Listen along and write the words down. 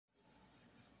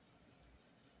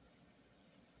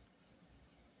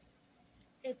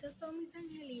Estos son mis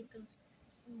angelitos.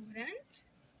 Orange.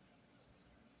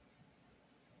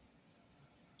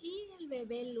 Y el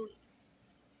bebé Luis.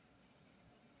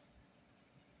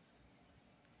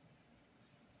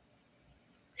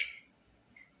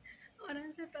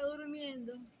 Orange se está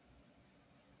durmiendo.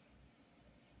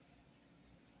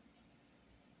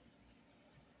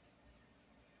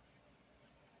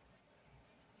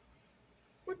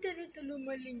 Ustedes son los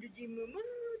más lindos de mamá.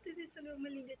 Ustedes son los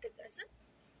más lindos de esta casa.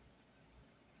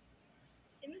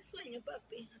 Tienes sueño,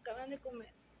 papi. Acaban de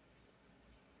comer.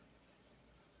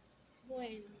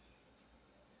 Bueno.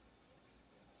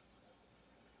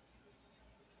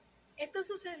 Esto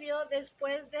sucedió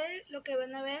después de lo que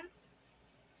van a ver.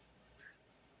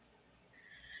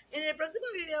 En el próximo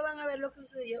video van a ver lo que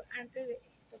sucedió antes de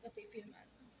esto que estoy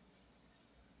filmando.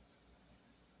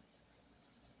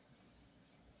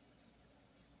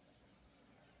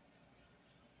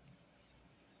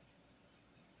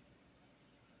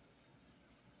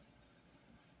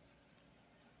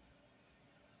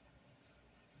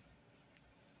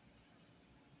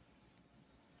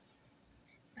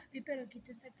 Papi, pero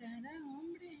quita esa cara,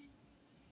 hombre.